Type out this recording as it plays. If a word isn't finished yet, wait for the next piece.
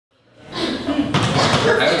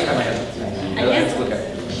I always have my head. Let's look at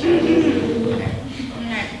it.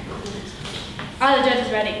 Are the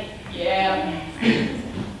judges ready? Yeah.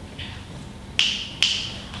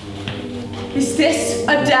 Is this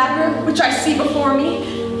a dagger which I see before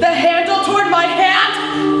me? The handle toward my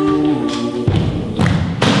hand?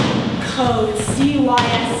 Code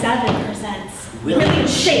CYS 7 presents William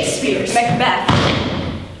Shakespeare's Macbeth.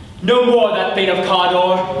 No more that Thane of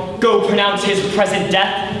Cawdor. Go pronounce his present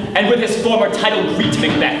death, and with his former title greet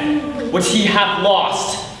Macbeth. What he hath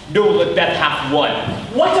lost, no Macbeth hath won.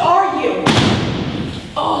 What are you?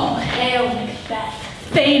 all hail Macbeth,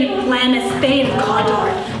 Thane of Glamis, Thane of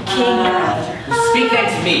Cawdor, king hereafter. Speak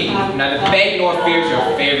then to me, neither beg nor fears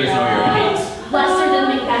your favors nor your hates. Lesser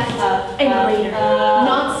than Macbeth, and greater,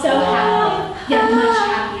 not so happy, yet much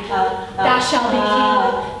happier. Thou shalt be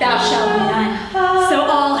king, thou shalt be none. So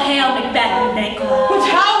all hail Macbeth and Banquo. But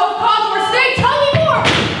how of Cawdor? Stay, tell me more!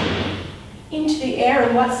 Into the air,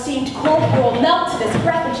 and what seemed corporal melted as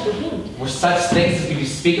breath into the wind. Were such things as we do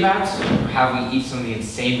speak about, or have we each some of the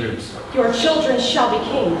insane roots? Your children shall be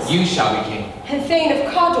kings. You shall be king. And Thane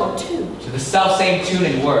of Cawdor, too. To the self-same tune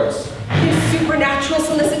and words. His supernatural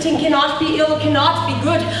soliciting cannot be ill, cannot be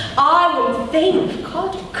good. I am Thane of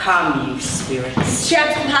Cawdor. Come, you spirits.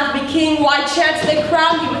 Chance will have me king. Why chance they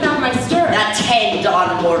crown you without my stir? Attend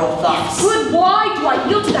on mortal thoughts. Good, why do I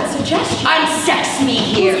yield to that suggestion? Unsex me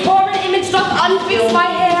here. Whose horrid image doth unfix my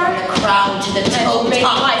hair? From the crown to the toe Make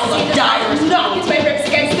my top seed of dire knock its way ribs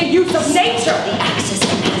against the use of nature. The access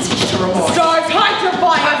and passage to remorse. Stars, hide your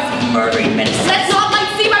bias. Murdering menaces. Let not light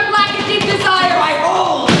see my black and deep desire. Cry,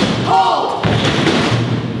 hold! Hold!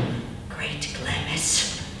 Great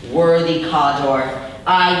Glamis, worthy Cawdor,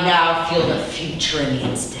 I now feel the future in the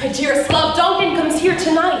instant. My dearest love, Duncan comes here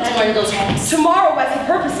tonight. And where do those heads? Tomorrow, as he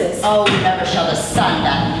purposes. Oh, never shall the sun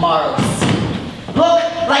that morrow see. Look,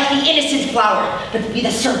 like the innocent flower, but be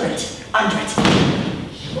the serpent under it.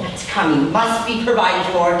 That's coming must be provided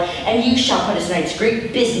for, and you shall put his night's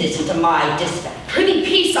great business into my dispatch. Prithee,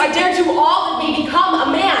 peace, I dare do all that may become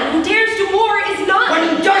a man. Who dares do more is none.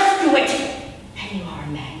 When you durst do it, then you are a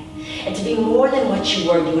man. And to be more than what you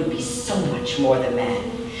were, you would be so much more than man.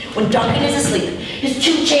 When Duncan is asleep, his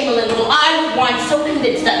two chamberlain little eye with wine so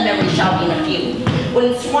convinced that memory shall be in a few.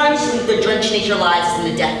 When swine sleep, their drenched nature lies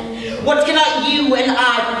in the death. What cannot you and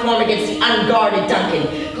I perform against the unguarded Duncan,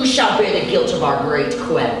 who shall bear the guilt of our great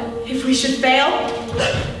quell? If we should fail,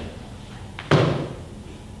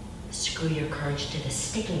 screw your courage to the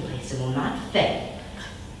sticking place and will not fail.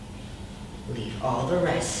 Leave all the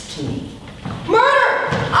rest to me. murder!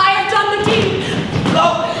 I have done the deed.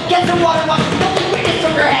 Go, get some water, wash the filthy witness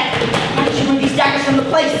from your head. Why don't you move these daggers from the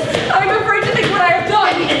place? I'm afraid to think what I have done.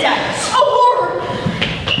 Give me the daggers. A horror!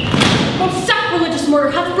 Most sacrilegious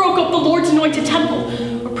murder hath broke up the Lord's anointed temple.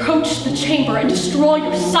 Approach the chamber and destroy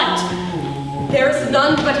your sight. There is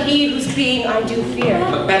none but he whose being I do fear.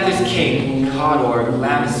 Macbeth is king, Cawdor,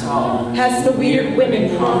 Glamis all. Has the weird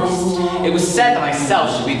women promised? It was said that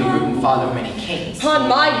myself should be the root and father of many kings. Upon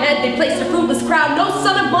my head they placed a fruitless crown, no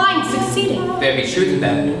son of mine succeeding. If there be truth in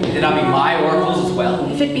them, did not be my oracles as well?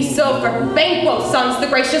 If it be so, for Banquo's sons, the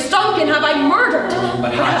gracious Duncan, have I murdered.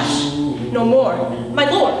 But hush. No more. My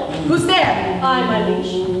lord, who's there? I, my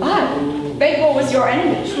liege. I. Banquo was your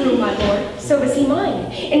enemy. True, my lord. So was he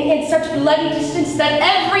mine, in such bloody distance that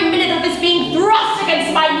every minute of his being thrust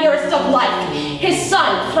against my nearest of life. His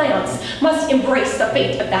son, Freitas, must embrace the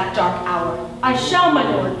fate of that dark hour. I shall, my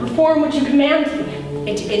lord, perform what you command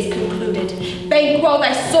me. It is concluded. Banquo,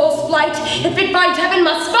 thy soul's flight, if it find heaven,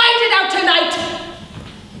 must find it out tonight.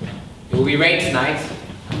 It will be rain tonight.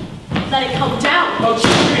 Let it come down. Oh,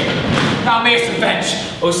 Shirley, thou mayest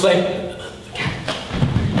avenge, O slave.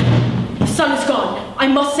 The sun is gone. I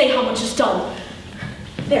must say how much is done.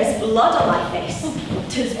 There's blood on my face.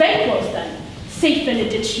 'Tis Banquo's then. Safe in a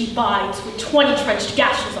ditch he bides, with 20 trenched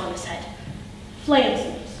gashes on his head. Flames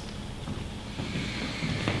knows.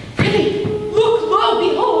 Prithee, look, lo,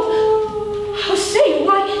 behold. How say you,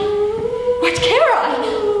 what care I?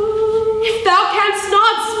 If thou canst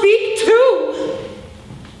not, speak too.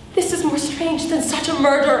 This is more strange than such a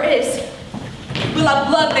murder is. We'll have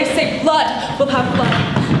blood, they say blood, we'll have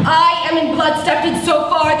blood. I am in blood stepped in so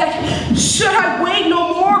far that should I wait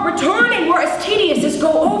no more, returning were as tedious as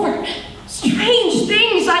go over. Strange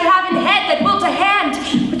things I have in head that will to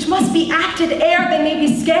hand, which must be acted ere they may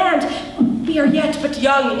be scanned. We are yet but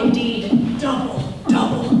young indeed. Double,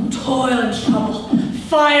 toil and trouble.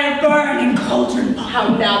 Fire burn and cauldron boil. How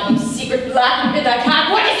now, you secret black and bid thy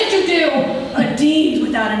pack, what is it you do? A deed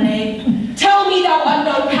without a name. Tell me, thou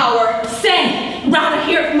unknown power. Say, rather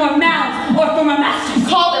hear it from our mouths or from our masters.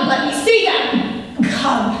 Call them, let me see them.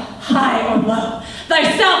 Come, high or low,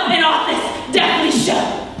 thyself in office deftly show.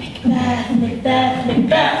 Macbeth, Macbeth,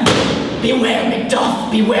 Macbeth. Beware,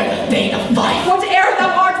 Macduff, beware the thane of Fife. Whate'er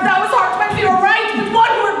thou art, thou is hard to fear right, with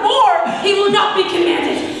one word more. He will not be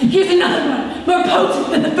commanded. Here's another one, more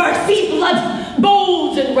potent than the first. See blood,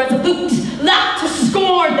 bold and resolute, laugh to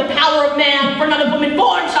scorn the power of man, for none of woman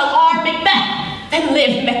born shall harm Macbeth. And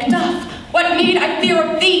live, Macduff, what need I fear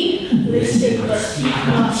of thee? Listen, but speak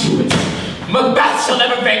not to it. Macbeth shall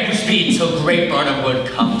never vanquish thee till great Burnham would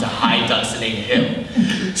come to high Dunsinane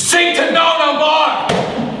Hill. Sing to know no more!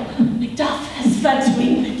 Macduff has fled to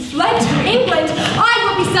England. Fled to England? I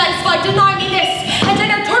will be satisfied, deny me this, and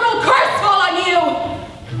an eternal curse fall on you!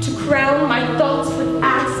 To crown my thoughts with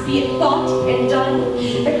acts, be it thought and done,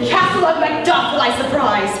 the castle of Macduff will I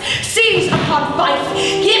surprise, seize upon Fife,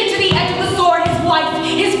 give to the edge of the sword his wife,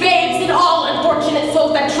 his babes, and all unfortunate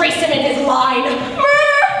souls that trace him in his line.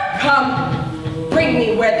 Murder! Come, bring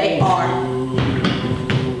me where they are.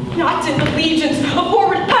 Not in the legions of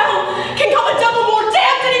horrid hell can come a devil more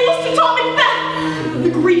damned than he was to Tom Macbeth.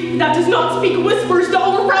 The grief that does not speak whispers, the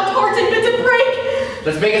overwhelmed heart and bits of break.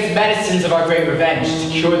 Let's make us medicines of our great revenge to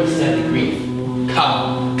cure this deadly grief.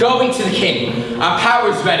 Come, going to the king. Our power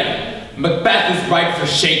is ready. Macbeth is ripe for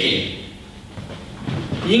shaking.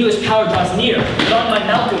 The English power draws near, led by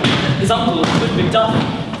Malcolm, his uncle, good Macduff.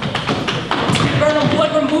 Burnham wood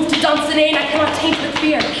removed to Dunsinane, I cannot taint with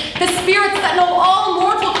fear. The spirits that know all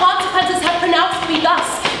mortal consequences have pronounced me thus.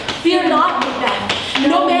 Fear not, Macbeth.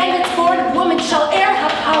 No man that's born of woman shall e'er have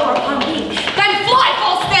power upon thee. Then fly,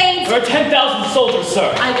 false thanes! There are 10,000 soldiers, sir.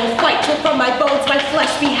 I will fight till from my bones my flesh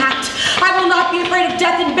be hacked. I will not be afraid of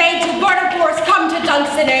death in vain till Burnham force come to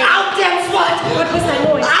Dunsinane. Out, damn slut! What was that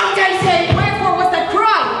noise? Out, I say! Wherefore was that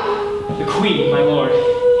cry? The queen, my lord,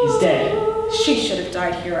 is dead. She should have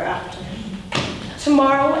died hereafter.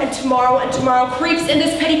 Tomorrow and tomorrow and tomorrow creeps in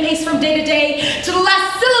this petty pace from day to day to the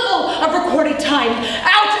last syllable of recorded time.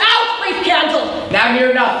 Out, out, brief candle! Now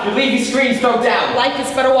near enough, your leafy screens throw down. Life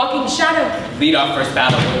is but a walking shadow. Lead off first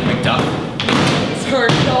battle with Macduff. It's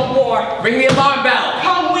heard no more. Ring the alarm bell.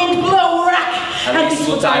 Come wind, blow, rack. At least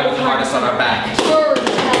we'll die with harness on our back. Bird,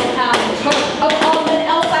 hell, of all men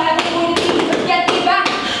else I have appointed thee to get thee back.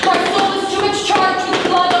 My soul is too much charged with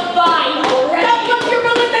blood of thine already. Help up your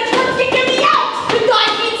villain that turns can get me out. With thy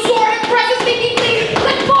keen sword and presses me deeply.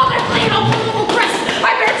 Let father play an unmovable crest.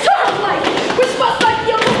 I bear charmed life, which must I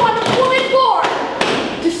feel the one of woman born.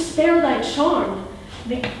 To spare thy charm,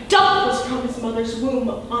 Macduff was from his mother's womb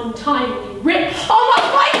untimely ripped. I'll not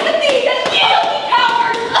fight with thee, then yield, ye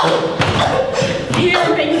coward! Here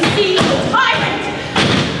may you see the tyrant!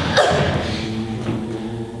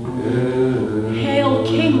 Hail,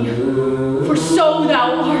 king, for so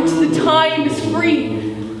thou art, the time is free.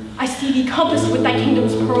 I see thee compassed with thy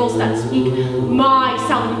kingdom's pearls that speak my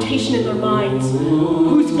salutation in their minds,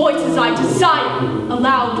 whose voices I desire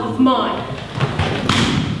aloud with mine.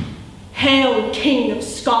 Hail, King of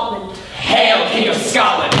Scotland. Hail, King of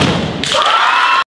Scotland!